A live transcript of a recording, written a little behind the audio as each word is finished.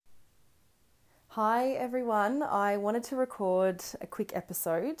Hi everyone, I wanted to record a quick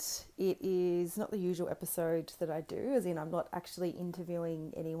episode. It is not the usual episode that I do, as in I'm not actually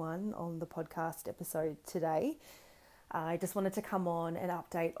interviewing anyone on the podcast episode today. I just wanted to come on and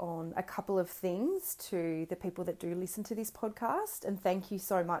update on a couple of things to the people that do listen to this podcast, and thank you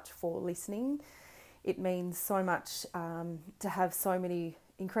so much for listening. It means so much to have so many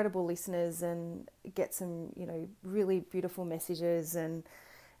incredible listeners and get some, really beautiful messages, and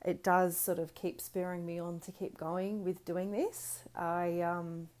it does sort of keep spurring me on to keep going with doing this.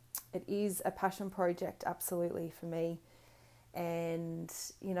 It is a passion project, absolutely, for me. And,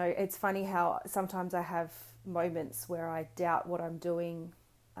 it's funny how sometimes I have moments where I doubt what I'm doing,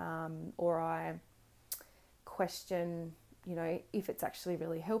 or I question, if it's actually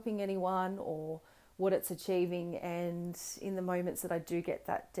really helping anyone or what it's achieving. And in the moments that I do get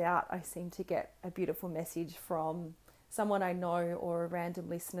that doubt, I seem to get a beautiful message from someone I know or a random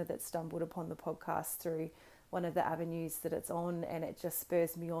listener that stumbled upon the podcast through one of the avenues that it's on, and it just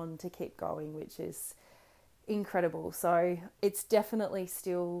spurs me on to keep going, which is incredible. So it's definitely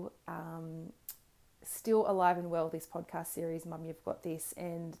still alive and well, this podcast series, Mum, You've Got This,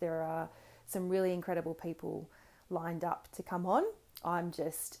 and there are some really incredible people lined up to come on. I'm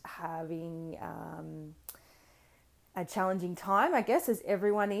just having a challenging time, I guess, as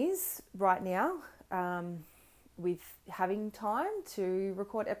everyone is right now, with having time to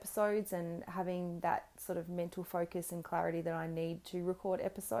record episodes and having that sort of mental focus and clarity that I need to record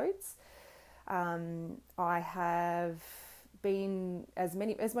episodes. I have been, as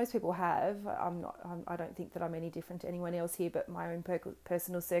most people have, I don't think that I'm any different to anyone else here, but my own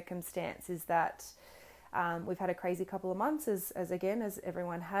personal circumstance is that we've had a crazy couple of months, as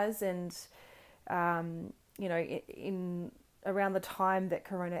everyone has, and in around the time that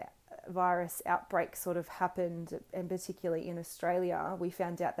coronavirus outbreak sort of happened, and particularly in Australia, we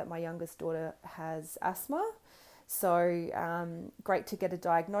found out that my youngest daughter has asthma. So great to get a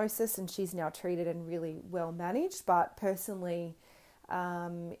diagnosis, and she's now treated and really well managed. But personally,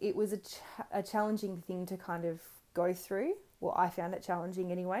 it was a challenging thing to kind of go through. Well, I found it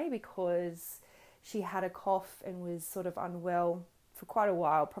challenging anyway, because she had a cough and was sort of unwell for quite a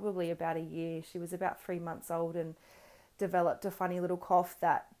while, probably about a year. She was about 3 months old and developed a funny little cough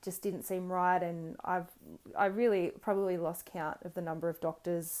that just didn't seem right. And I really probably lost count of the number of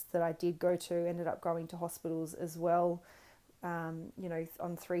doctors that I did go to, ended up going to hospitals as well, on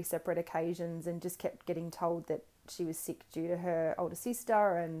 3 separate occasions, and just kept getting told that she was sick due to her older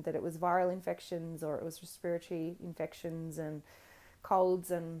sister, and that it was viral infections or it was respiratory infections and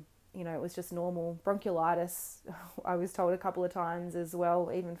colds, and it was just normal bronchiolitis. I was told a couple of times as well,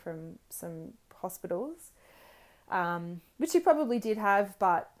 even from some hospitals, which she probably did have,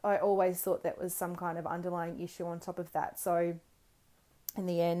 but I always thought that was some kind of underlying issue on top of that. So in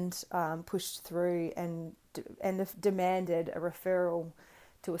the end, pushed through and demanded a referral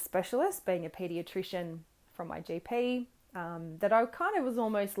to a specialist, being a paediatrician, from my GP, that I kind of was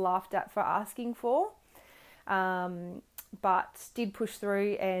almost laughed at for asking for. But did push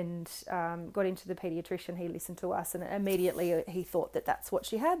through and got into the paediatrician. He listened to us, and immediately he thought that that's what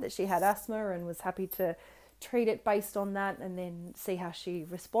she had, that she had asthma, and was happy to treat it based on that, and then see how she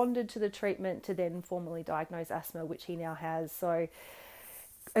responded to the treatment to then formally diagnose asthma, which he now has. So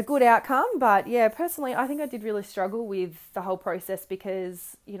a good outcome. But yeah, personally, I think I did really struggle with the whole process,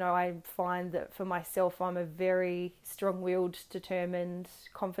 because, I find that for myself, I'm a very strong-willed, determined,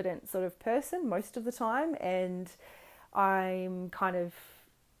 confident sort of person most of the time, and I'm kind of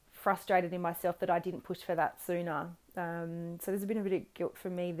frustrated in myself that I didn't push for that sooner. So there's been a bit of guilt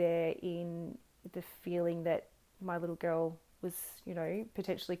for me there, in the feeling that my little girl was,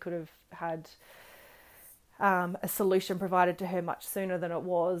 potentially could have had a solution provided to her much sooner than it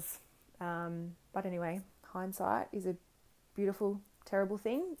was. But anyway, hindsight is a beautiful, terrible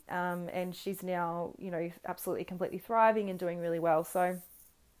thing. And she's now, absolutely completely thriving and doing really well. So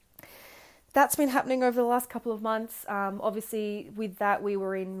that's been happening over the last couple of months. Obviously, with that, we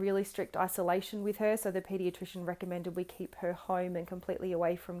were in really strict isolation with her. So the paediatrician recommended we keep her home and completely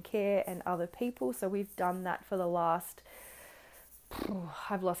away from care and other people. So we've done that for the last,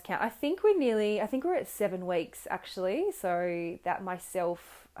 I've lost count. I think we're at 7 weeks actually. So that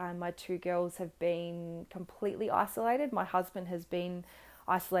myself and my 2 girls have been completely isolated. My husband has been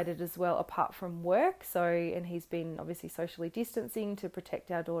isolated as well, apart from work. So, and he's been obviously socially distancing to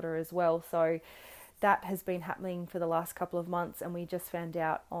protect our daughter as well. So that has been happening for the last couple of months. And we just found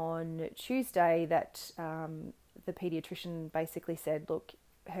out on Tuesday that the paediatrician basically said, look,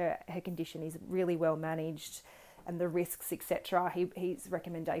 her condition is really well managed, and the risks, etc. His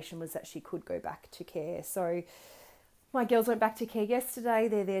recommendation was that she could go back to care. So My girls went back to care yesterday.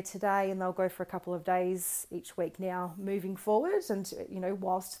 They're there today, and they'll go for a couple of days each week now moving forward. And,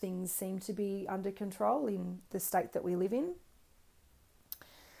 whilst things seem to be under control in the state that we live in.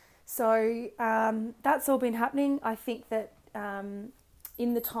 So that's all been happening. I think that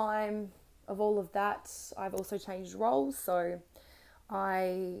in the time of all of that, I've also changed roles. So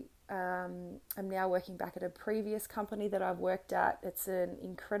I am now working back at a previous company that I've worked at. It's an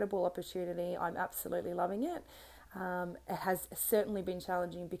incredible opportunity. I'm absolutely loving it. It has certainly been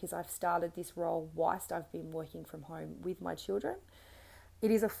challenging because I've started this role whilst I've been working from home with my children.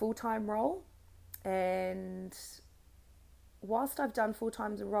 It is a full-time role, and whilst I've done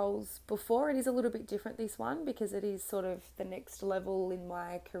full-time roles before, it is a little bit different, this one, because it is sort of the next level in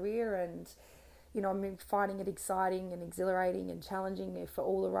my career, and I'm finding it exciting and exhilarating and challenging for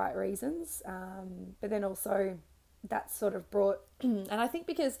all the right reasons. But then also that's sort of brought, and I think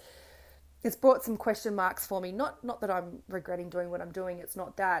because it's brought some question marks for me. Not that I'm regretting doing what I'm doing. It's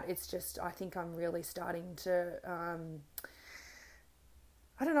not that. It's just I think I'm really starting to.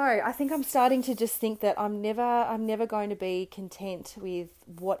 I don't know. I think I'm starting to just think that I'm never going to be content with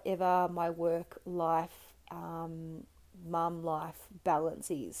whatever my work life, mum life balance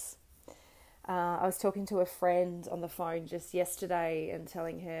is. I was talking to a friend on the phone just yesterday and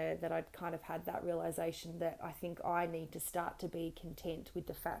telling her that I'd kind of had that realization that I think I need to start to be content with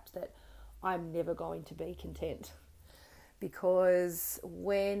the fact that I'm never going to be content, because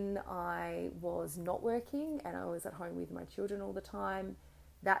when I was not working and I was at home with my children all the time,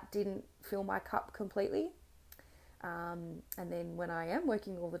 that didn't fill my cup completely. And then when I am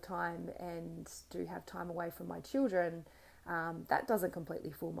working all the time and do have time away from my children, that doesn't completely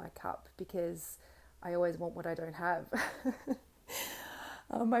fill my cup, because I always want what I don't have.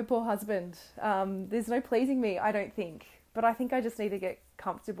 My poor husband. There's no pleasing me, I don't think. But I think I just need to get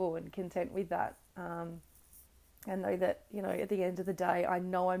comfortable and content with that. And know that, at the end of the day, I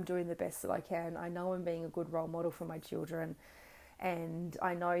know I'm doing the best that I can. I know I'm being a good role model for my children. And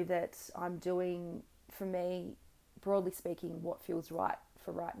I know that I'm doing, for me, broadly speaking, what feels right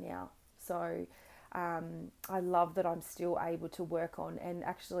for right now. So I love that I'm still able to work on, and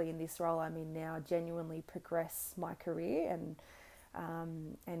actually in this role I'm in now, genuinely progress my career and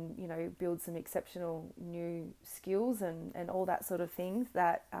build some exceptional new skills and all that sort of things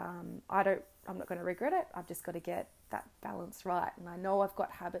that I'm not going to regret it. I've just got to get that balance right. And I know I've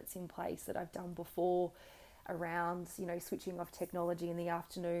got habits in place that I've done before around, switching off technology in the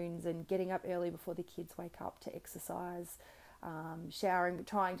afternoons and getting up early before the kids wake up to exercise,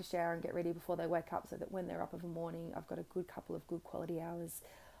 trying to shower and get ready before they wake up, so that when they're up of a morning, I've got a good couple of good quality hours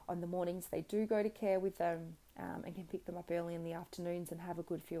on the mornings they do go to care with them, and can pick them up early in the afternoons and have a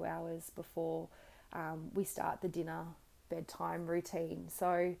good few hours before we start the dinner bedtime routine.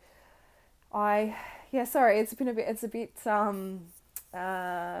 So it's a bit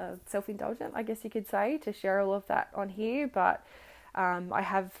self-indulgent, I guess you could say, to share all of that on here, but I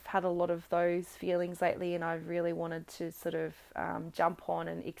have had a lot of those feelings lately, and I really wanted to sort of jump on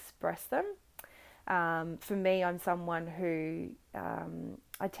and express them. For me, I'm someone who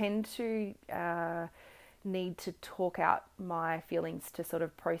I tend to need to talk out my feelings to sort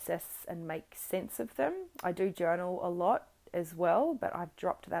of process and make sense of them. I do journal a lot as well, but I've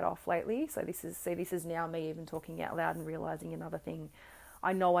dropped that off lately. So this is now me even talking out loud and realizing another thing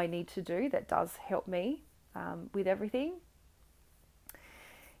I know I need to do that does help me with everything.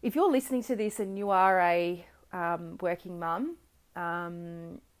 If you're listening to this and you are a working mum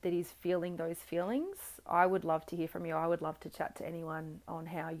that is feeling those feelings, I would love to hear from you. I would love to chat to anyone on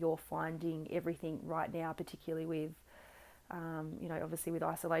how you're finding everything right now, particularly with, obviously with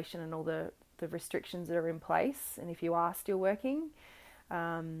isolation and all the restrictions that are in place. And if you are still working,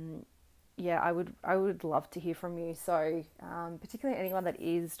 I would love to hear from you. So particularly anyone that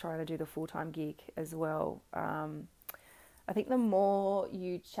is trying to do the full-time gig as well. I think the more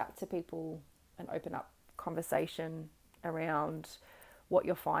you chat to people and open up conversation around what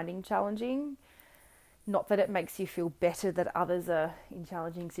you're finding challenging, not that it makes you feel better that others are in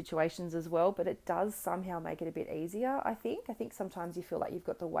challenging situations as well, but it does somehow make it a bit easier, I think. I think sometimes you feel like you've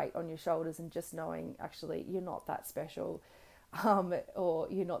got the weight on your shoulders, and just knowing actually you're not that special, or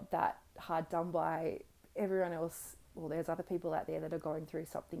you're not that hard done by. Everyone else, well, there's other people out there that are going through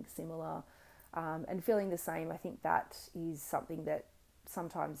something similar, and feeling the same. I think that is something that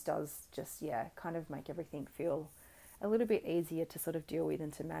sometimes does just, kind of make everything feel a little bit easier to sort of deal with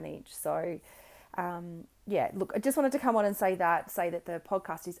and to manage. So, look, I just wanted to come on and say that the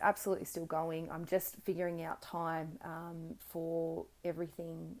podcast is absolutely still going. I'm just figuring out time for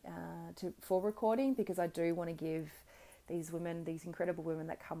everything for recording, because I do want to give these women, these incredible women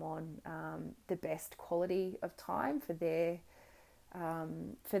that come on, the best quality of time for their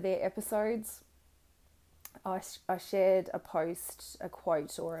episodes. I shared a post, a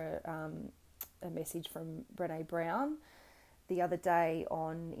quote, or a message from Brené Brown the other day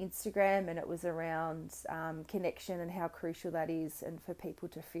on Instagram, and it was around connection and how crucial that is, and for people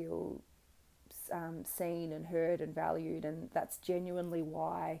to feel seen and heard and valued. And that's genuinely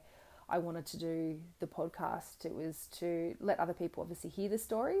why I wanted to do the podcast. It was to let other people obviously hear the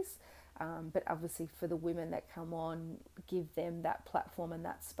stories, but obviously for the women that come on, give them that platform and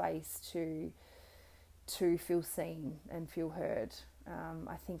that space to feel seen and feel heard.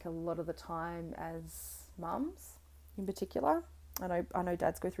 I think a lot of the time as mums in particular, I know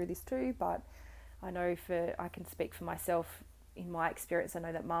dads go through this too, but I can speak for myself. In my experience, I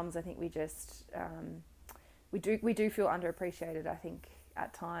know that mums, I think we just we do feel underappreciated, I think,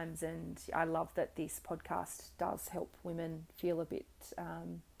 at times, and I love that this podcast does help women feel a bit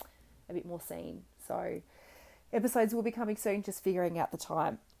more seen. So episodes will be coming soon, just figuring out the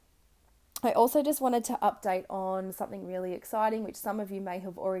time. I also just wanted to update on something really exciting, which some of you may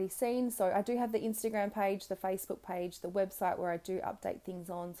have already seen. So I do have the Instagram page, the Facebook page, the website where I do update things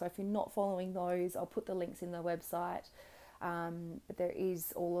on. So if you're not following those, I'll put the links in the website. But there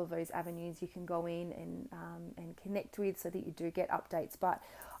is all of those avenues you can go in and connect with so that you do get updates. But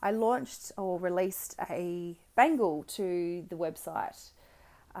I launched or released a bangle to the website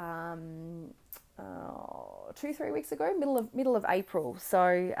 2-3 weeks ago, middle of April.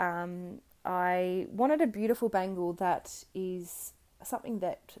 So I wanted a beautiful bangle that is something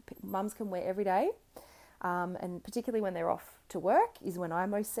that mums can wear every day, and particularly when they're off to work is when I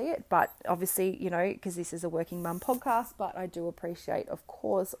most see it. But obviously, because this is a working mum podcast, but I do appreciate, of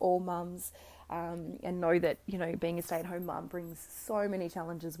course, all mums, and know that, being a stay-at-home mum brings so many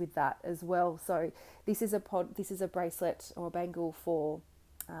challenges with that as well. So this is a bracelet or a bangle for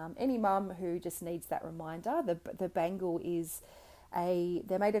any mum who just needs that reminder. The bangle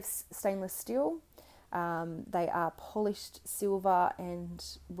they're made of stainless steel. They are polished silver and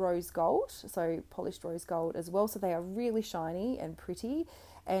rose gold, so polished rose gold as well. So they are really shiny and pretty,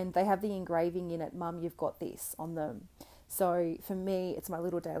 and they have the engraving in it, "Mum, you've got this," on them. So for me, it's my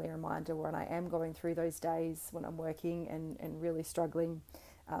little daily reminder when I am going through those days when I'm working and really struggling,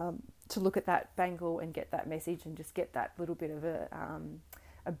 to look at that bangle and get that message and just get that little bit of a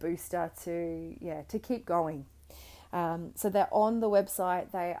booster to keep going. So they're on the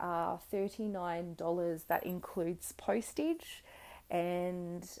website. They are $39. That includes postage,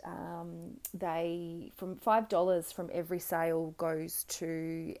 and they from $5 from every sale goes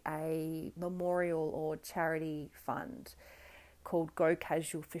to a memorial or charity fund called Go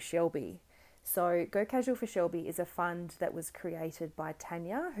Casual for Shelby. So Go Casual for Shelby is a fund that was created by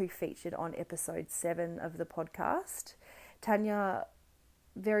Tanya, who featured on episode 7 of the podcast. Tanya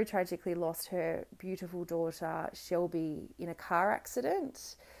very tragically lost her beautiful daughter Shelby in a car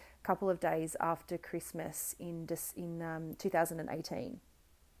accident a couple of days after Christmas in 2018.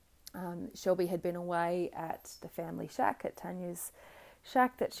 Shelby had been away at the family shack, at Tanya's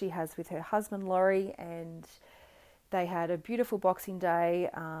shack that she has with her husband Laurie, and they had a beautiful Boxing Day,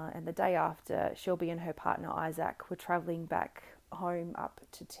 and the day after, Shelby and her partner Isaac were travelling back home up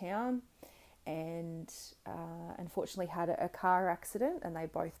to town, and unfortunately had a car accident, and they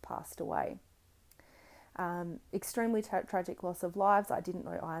both passed away. Extremely tragic loss of lives. I didn't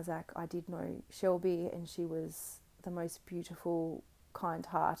know Isaac, I did know Shelby, and she was the most beautiful,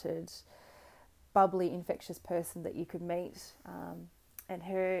 kind-hearted, bubbly, infectious person that you could meet. And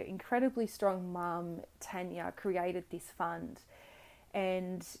her incredibly strong mum, Tanya, created this fund.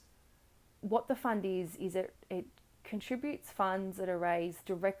 And what the fund is it contributes funds that are raised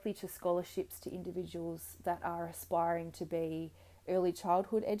directly to scholarships to individuals that are aspiring to be early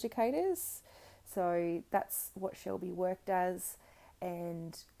childhood educators. So that's what Shelby worked as,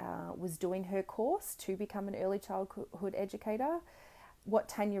 and was doing her course to become an early childhood educator. What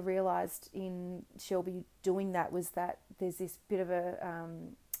Tanya realised in Shelby doing that was that there's this bit of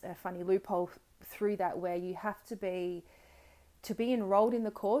a funny loophole through that, where you have to be enrolled in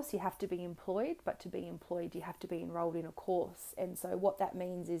the course, you have to be employed, but to be employed, you have to be enrolled in a course. And so what that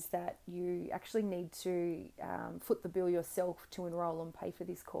means is that you actually need to foot the bill yourself to enroll and pay for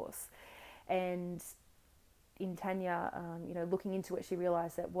this course. And in Tanya, looking into it, she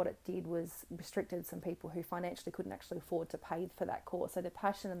realised that what it did was restricted some people who financially couldn't actually afford to pay for that course. So the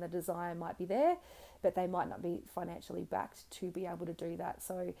passion and the desire might be there, but they might not be financially backed to be able to do that.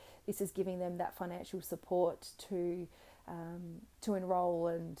 So this is giving them that financial support to enrol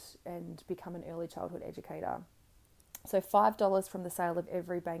and become an early childhood educator. So $5 from the sale of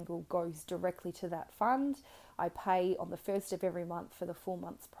every bangle goes directly to that fund. I pay on the 1st of every month for the 4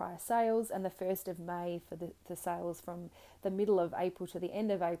 months prior sales, and the 1st of May for the sales from the middle of April to the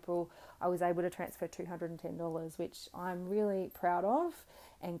end of April. I was able to transfer $210, which I'm really proud of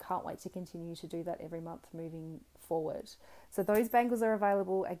and can't wait to continue to do that every month moving forward. So those bangles are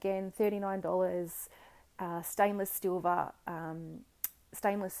available, again, $39,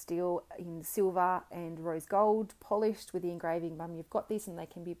 stainless steel in silver and rose gold, polished with the engraving "Mum, you've got this," and they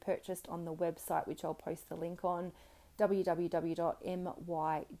can be purchased on the website, which I'll post the link on,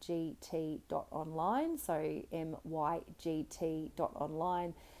 www.mygt.online. So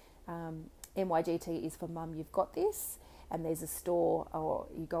mygt.online. MYGT is for "Mum, you've got this," and there's a store, or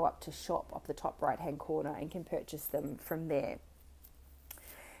you go up to shop up the top right hand corner and can purchase them from there.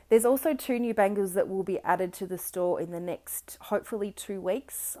 There's also 2 new bangles that will be added to the store in the next, hopefully 2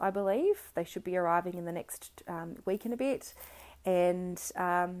 weeks, I believe. They should be arriving in the next week and a bit. And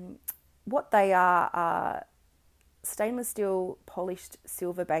what they are stainless steel polished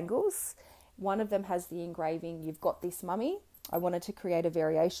silver bangles. One of them has the engraving, "You've got this, Mummy." I wanted to create a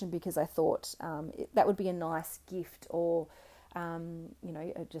variation because I thought that would be a nice gift, or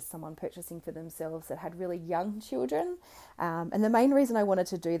just someone purchasing for themselves that had really young children. And the main reason I wanted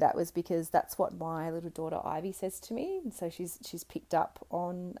to do that was because that's what my little daughter Ivy says to me. And so she's picked up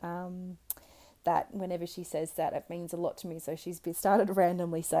on that. Whenever she says that, it means a lot to me. So she's started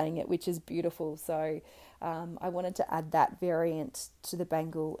randomly saying it, which is beautiful. So I wanted to add that variant to the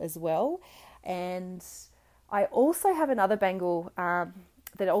bangle as well. And I also have another bangle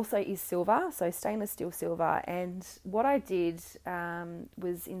that also is silver, so stainless steel silver. And what I did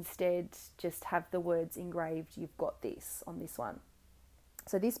was instead just have the words engraved, "You've got this," on this one.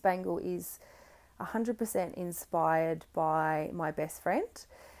 So this bangle is 100% inspired by my best friend.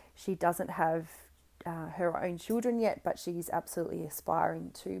 She doesn't have her own children yet, but she's absolutely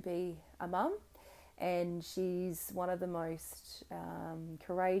aspiring to be a mum. And she's one of the most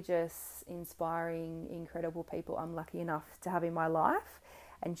courageous, inspiring, incredible people I'm lucky enough to have in my life.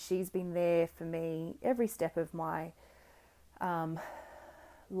 And she's been there for me every step of my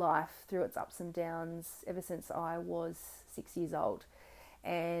life through its ups and downs ever since I was 6 years old.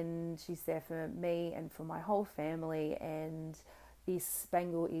 And she's there for me and for my whole family. And this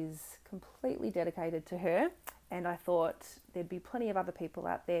bangle is completely dedicated to her. And I thought there'd be plenty of other people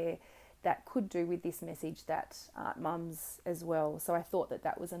out there that could do with this message that aren't mums as well. So I thought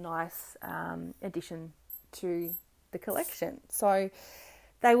that was a nice addition to the collection. So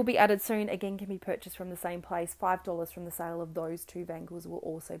they will be added soon. Again, can be purchased from the same place. $5 from the sale of those 2 bangles will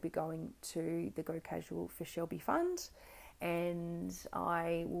also be going to the Go Casual for Shelby Fund. And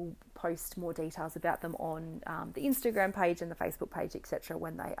I will post more details about them on the Instagram page and the Facebook page, etc.,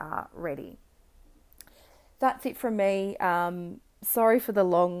 when they are ready. That's it from me. Sorry for the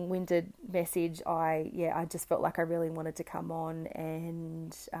long-winded message. I just felt like I really wanted to come on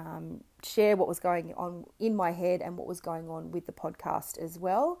and share what was going on in my head and what was going on with the podcast as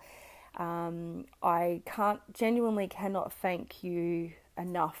well. I genuinely cannot thank you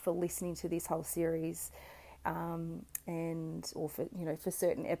enough for listening to this whole series, or for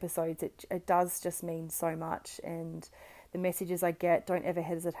certain episodes. It does just mean so much, and the messages I get, don't ever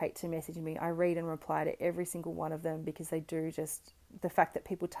hesitate to message me. I read and reply to every single one of them because they do the fact that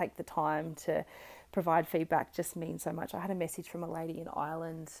people take the time to provide feedback just means so much. I had a message from a lady in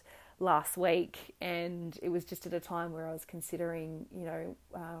Ireland last week, and it was just at a time where I was considering,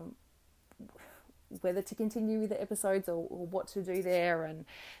 whether to continue with the episodes or what to do there. And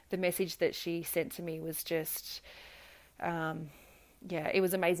the message that she sent to me was just, it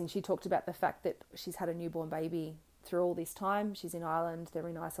was amazing. She talked about the fact that she's had a newborn baby through all this time. She's in Ireland, they're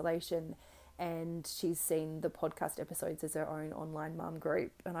in isolation, and she's seen the podcast episodes as her own online mum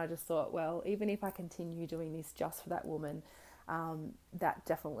group. And I just thought, well, even if I continue doing this just for that woman, that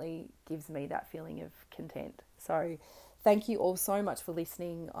definitely gives me that feeling of content. So thank you all so much for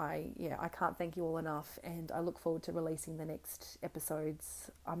listening. I can't thank you all enough, and I look forward to releasing the next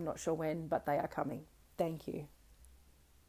episodes. I'm not sure when, but they are coming. Thank you.